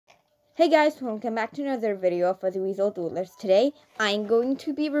Hey guys, welcome back to another video of Fuzzy Weasel Doodlers. Today, I'm going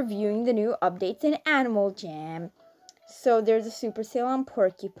to be reviewing the new updates in Animal Jam. So there's a super sale on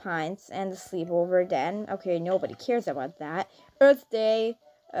porcupines and the sleepover den. Okay, nobody cares about that. Earth Day,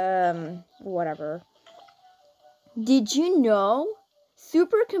 whatever. Did you know?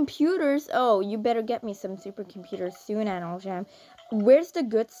 Supercomputers. Oh, you better get me some supercomputers soon, Animal Jam. Where's the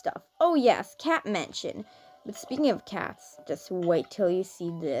good stuff? Oh yes, cat mention. But speaking of cats, just wait till you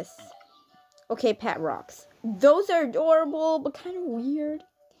see this. Okay, pet rocks. Those are adorable, but kind of weird.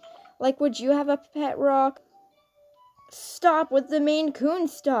 Like, would you have a pet rock? Stop with the Maine Coon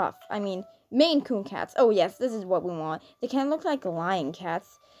stuff. I mean, Maine Coon cats. Oh, yes, this is what we want. They kind of look like lion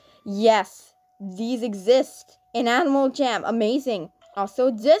cats. Yes, these exist in Animal Jam. Amazing. Also,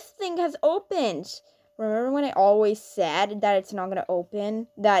 this thing has opened. Remember when I always said that it's not going to open?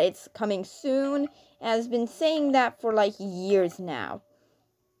 That it's coming soon? And I've been saying that for like years now.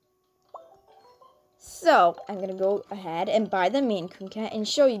 So, I'm going to go ahead and buy the Maine Coon cat and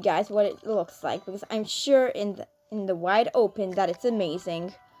show you guys what it looks like. Because I'm sure in the wide open that it's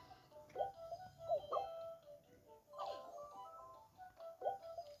amazing.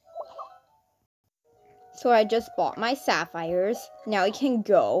 So, I just bought my sapphires. Now I can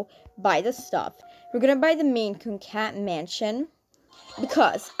go buy the stuff. We're going to buy the Maine Coon cat mansion.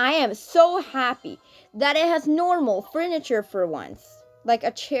 Because I am so happy that it has normal furniture for once. Like,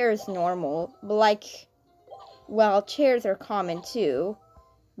 a chair is normal, but like, well, chairs are common too,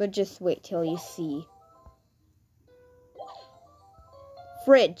 but just wait till you see.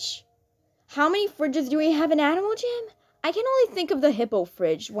 Fridge. How many fridges do we have in Animal Jam? I can only think of the hippo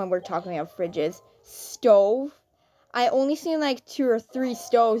fridge when we're talking about fridges. Stove. I only seen like 2 or 3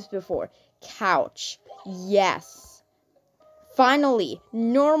 stoves before. Couch. Yes. Finally,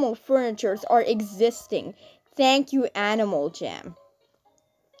 normal furnitures are existing. Thank you, Animal Jam.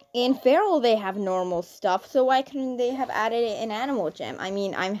 In Feral, they have normal stuff, so why couldn't they have added it in Animal Jam? I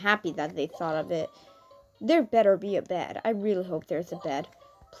mean, I'm happy that they thought of it. There better be a bed. I really hope there's a bed.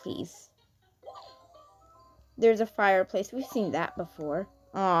 Please. There's a fireplace. We've seen that before.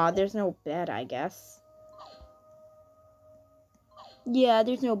 Aw, there's no bed, I guess. Yeah,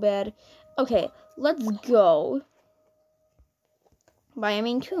 there's no bed. Okay, let's go buy a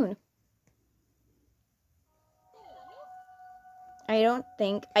Maine Coon.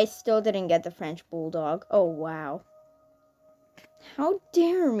 I still didn't get the French Bulldog. Oh, wow. How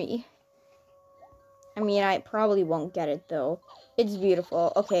dare me? I mean, I probably won't get it, though. It's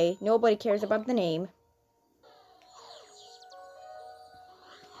beautiful. Okay, nobody cares about the name.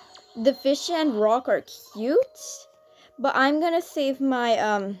 The fish and rock are cute, but I'm gonna save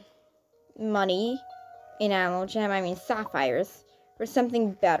my, money in Animal Jam, I mean sapphires, for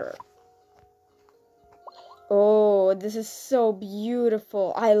something better. Oh, this is so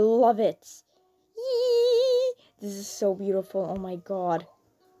beautiful. I love it. Yee! This is so beautiful. Oh my god.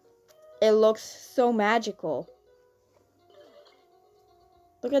 It looks so magical.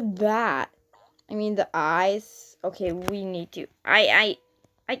 Look at that. I mean, the eyes. Okay, we need to. I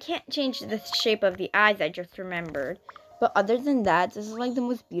can't change the shape of the eyes, I just remembered. But other than that, this is like the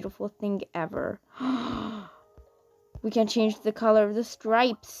most beautiful thing ever. We can change the color of the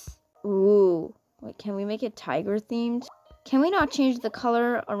stripes. Ooh. Wait, can we make it tiger themed? Can we not change the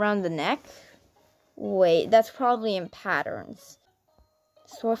color around the neck? Wait, that's probably in patterns.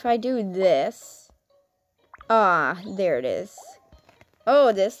 So if I do this... Ah, there it is.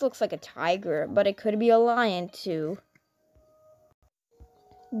 Oh, this looks like a tiger, but it could be a lion too.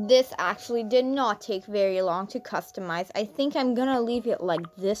 This actually did not take very long to customize. I think I'm gonna leave it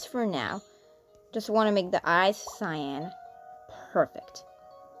like this for now. Just want to make the eyes cyan. Perfect.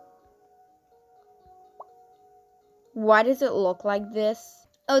 Why does it look like this?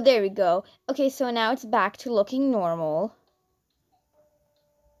 Oh, there we go. Okay, so now it's back to looking normal.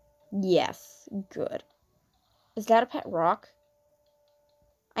 Yes, good. Is that a pet rock?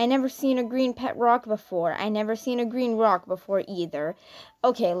 I never seen a green pet rock before. I never seen a green rock before either.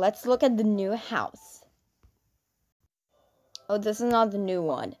 Okay, let's look at the new house. Oh, this is not the new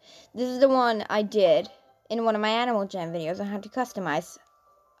one. This is the one I did in one of my Animal Jam videos on how to customize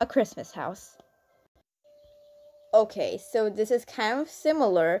a Christmas house. Okay, so this is kind of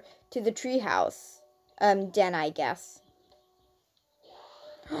similar to the treehouse den, I guess.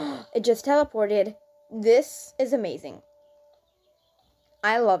 It just teleported. This is amazing.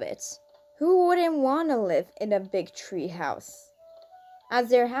 I love it. Who wouldn't want to live in a big tree house as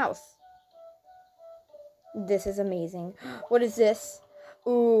their house? This is amazing. What is this?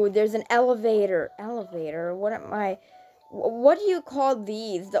 Ooh, there's an elevator. Elevator? What do you call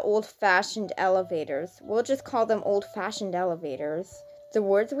these? The old-fashioned elevators. We'll just call them old-fashioned elevators. The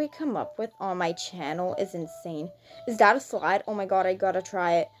words we come up with on my channel is insane. Is that a slide? Oh my god, I gotta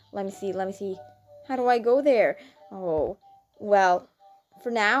try it. Let me see. How do I go there? Oh, well,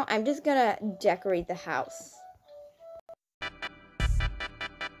 for now, I'm just gonna decorate the house.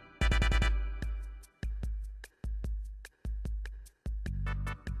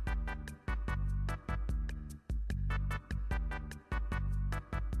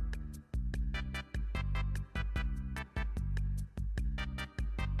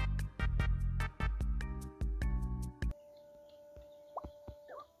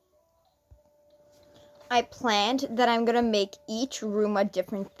 I planned that I'm gonna make each room a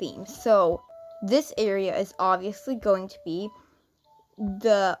different theme. So this area is obviously going to be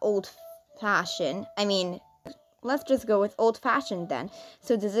the old-fashioned. Let's just go with old-fashioned then.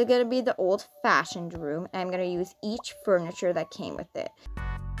 So this is gonna be the old-fashioned room, and I'm gonna use each furniture that came with it.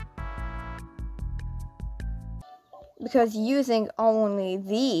 Because using only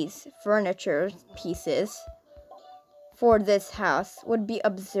these furniture pieces for this house would be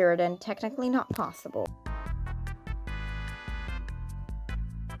absurd and technically not possible.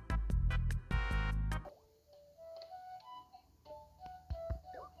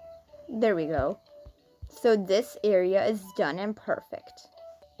 There we go. So this area is done and perfect.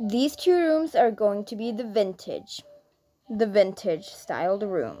 These two rooms are going to be the vintage styled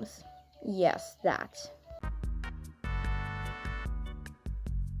rooms. Yes, that.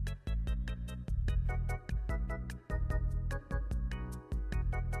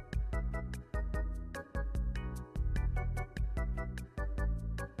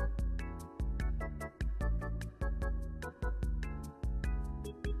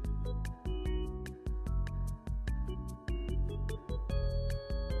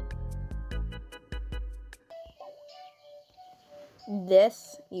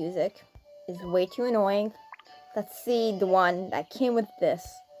 This music is way too annoying. Let's see the one that came with this.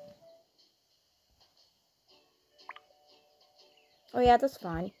 Oh yeah, that's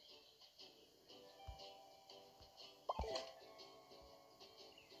fine.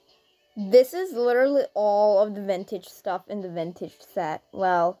 This is literally all of the vintage stuff in the vintage set.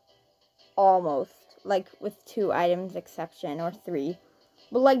 Well, almost. Like, with 2 items exception, or 3.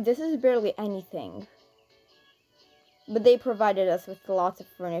 But, like, this is barely anything. But they provided us with lots of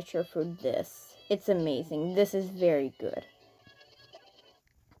furniture for this. It's amazing. This is very good.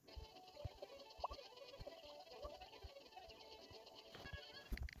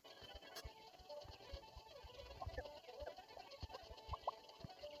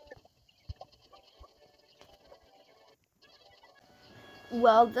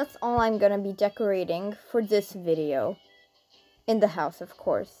 Well, that's all I'm gonna be decorating for this video. In the house, of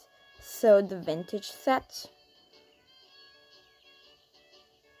course. So, the vintage set.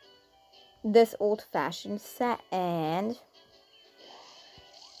 This old-fashioned set, and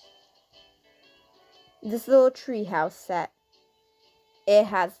this little treehouse set. It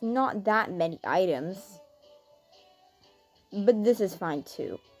has not that many items, but this is fine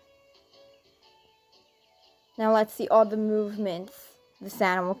too. Now let's see all the movements this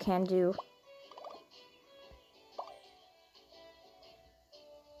animal can do.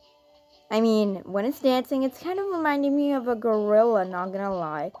 When it's dancing, it's kind of reminding me of a gorilla, not gonna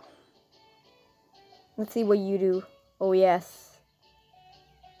lie. Let's see what you do. Oh, yes.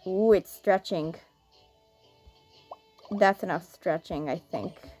 Ooh, it's stretching. That's enough stretching, I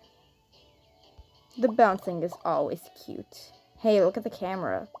think. The bouncing is always cute. Hey, look at the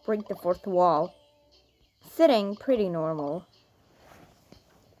camera. Break the fourth wall. Sitting, pretty normal.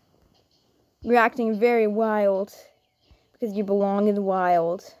 Reacting very wild. Because you belong in the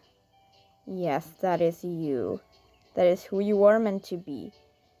wild. Yes, that is you. That is who you are meant to be.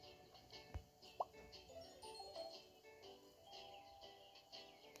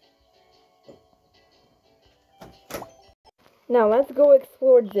 Now let's go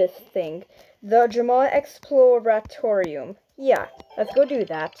explore this thing. The Jamal Exploratorium. Yeah, let's go do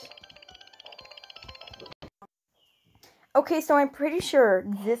that. Okay, so I'm pretty sure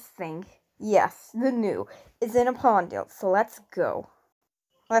this thing, yes, the new, is in a Pawndale, so let's go.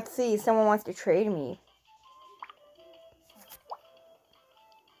 Let's see, someone wants to trade me.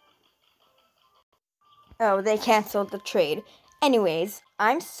 Oh, they canceled the trade. Anyways,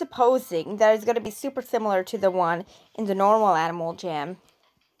 I'm supposing that it's going to be super similar to the one in the normal Animal Jam.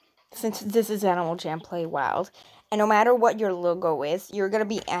 Since this is Animal Jam Play Wild. And no matter what your logo is, you're going to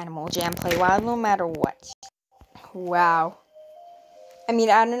be Animal Jam Play Wild no matter what. Wow. I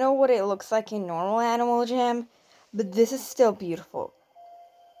don't know what it looks like in normal Animal Jam, but this is still beautiful.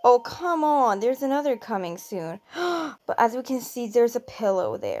 Oh, come on. There's another coming soon. But as we can see, there's a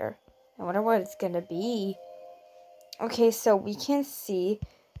pillow there. I wonder what it's going to be. Okay, so we can see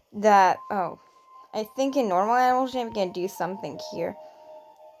that, oh, I think in normal Animal Jam we can do something here.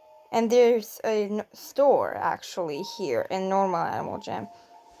 And there's a store, actually, here in normal Animal Jam.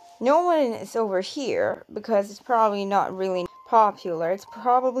 No one is over here because it's probably not really popular. It's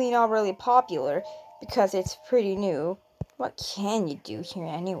probably not really popular because it's pretty new. What can you do here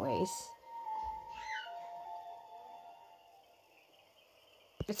anyways?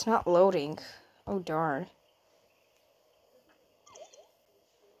 It's not loading. Oh darn.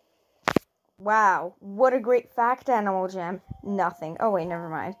 Wow, what a great fact, Animal Jam. Nothing. Oh wait, never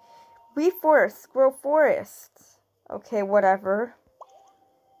mind. Reforest, grow forests. Okay, whatever.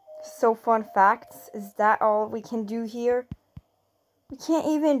 So fun facts. Is that all we can do here? We can't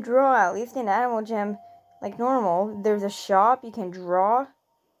even draw, at least in Animal Jam, like normal. There's a shop, you can draw.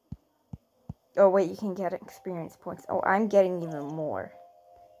 Oh wait, you can get experience points. Oh, I'm getting even more.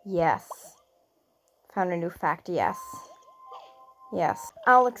 Yes. Found a new fact, yes. Yes.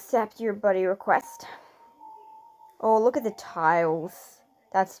 I'll accept your buddy request. Oh, look at the tiles.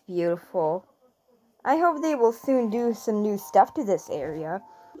 That's beautiful. I hope they will soon do some new stuff to this area.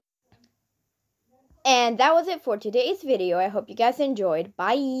 And that was it for today's video. I hope you guys enjoyed.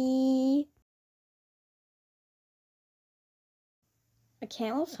 Bye! A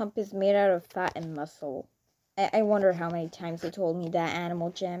camel's hump is made out of fat and muscle. I wonder how many times they told me that,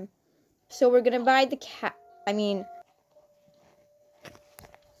 Animal Jam. So we're gonna buy the cat.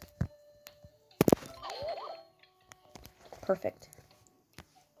 Perfect.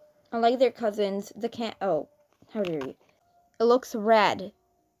 Unlike their cousins, the cat. Oh, how dare you? It looks red.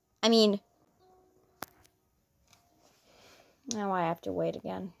 Now I have to wait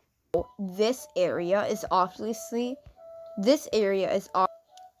again. This area is obviously.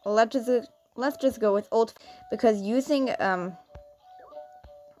 Let's just go with old, because using oh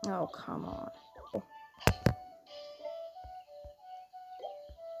come on.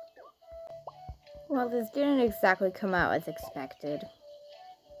 Well, this didn't exactly come out as expected.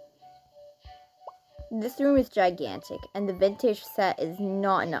 This room is gigantic, and the vintage set is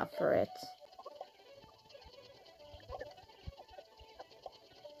not enough for it.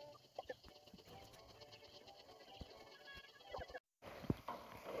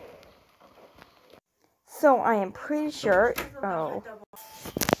 So I am pretty sure. Oh.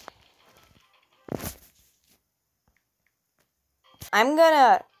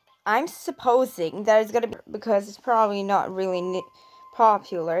 I'm supposing that it's gonna be, because it's probably not really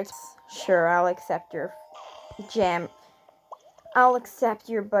popular. Sure, I'll accept your I'll accept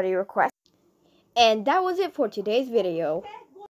your buddy request. And that was it for today's video.